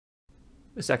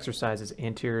This exercise is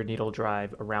anterior needle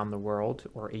drive around the world,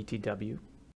 or ATW.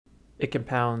 It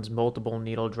compounds multiple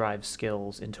needle drive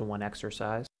skills into one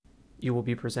exercise. You will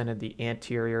be presented the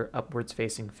anterior upwards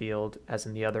facing field as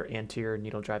in the other anterior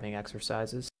needle driving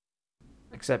exercises,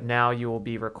 except now you will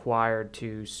be required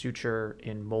to suture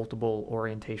in multiple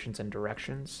orientations and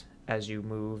directions as you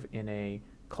move in a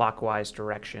clockwise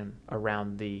direction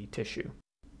around the tissue.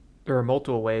 There are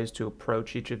multiple ways to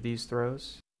approach each of these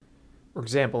throws. For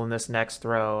example, in this next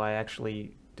throw, I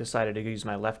actually decided to use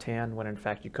my left hand when in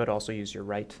fact you could also use your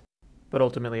right. But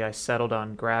ultimately I settled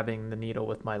on grabbing the needle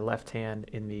with my left hand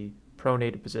in the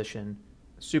pronated position,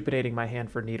 supinating my hand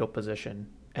for needle position,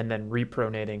 and then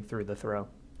repronating through the throw.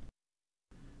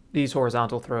 These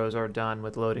horizontal throws are done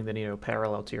with loading the needle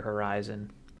parallel to your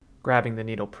horizon, grabbing the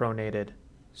needle pronated,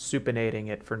 supinating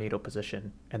it for needle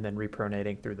position, and then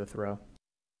repronating through the throw.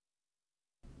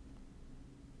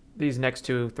 These next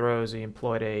two throws, we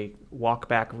employed a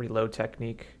walk-back reload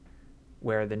technique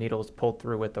where the needle is pulled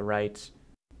through with the right,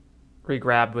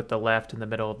 re-grabbed with the left in the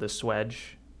middle of the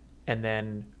swedge, and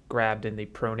then grabbed in the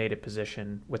pronated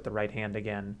position with the right hand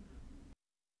again.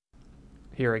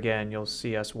 Here again, you'll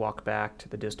see us walk back to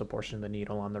the distal portion of the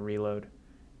needle on the reload,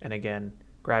 and again,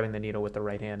 grabbing the needle with the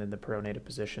right hand in the pronated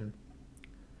position.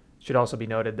 It should also be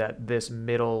noted that this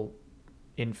middle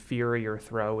inferior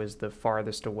throw is the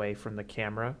farthest away from the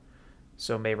camera,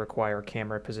 so may require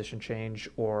camera position change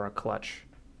or a clutch.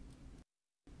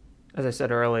 As I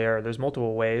said earlier, there's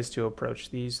multiple ways to approach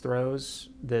these throws.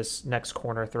 This next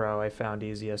corner throw I found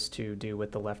easiest to do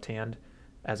with the left hand,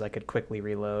 as I could quickly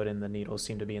reload and the needles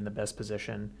seemed to be in the best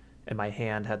position, and my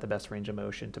hand had the best range of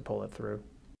motion to pull it through.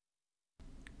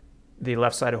 The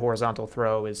left-sided horizontal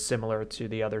throw is similar to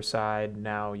the other side,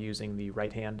 now using the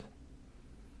right hand.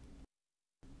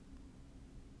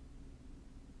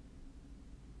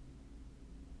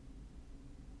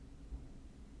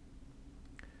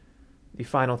 The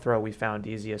final throw we found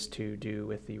easiest to do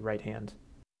with the right hand.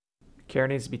 Care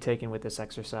needs to be taken with this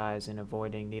exercise in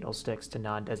avoiding needle sticks to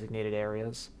non-designated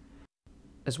areas,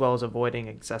 as well as avoiding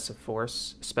excessive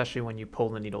force, especially when you pull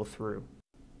the needle through.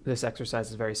 This exercise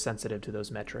is very sensitive to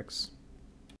those metrics.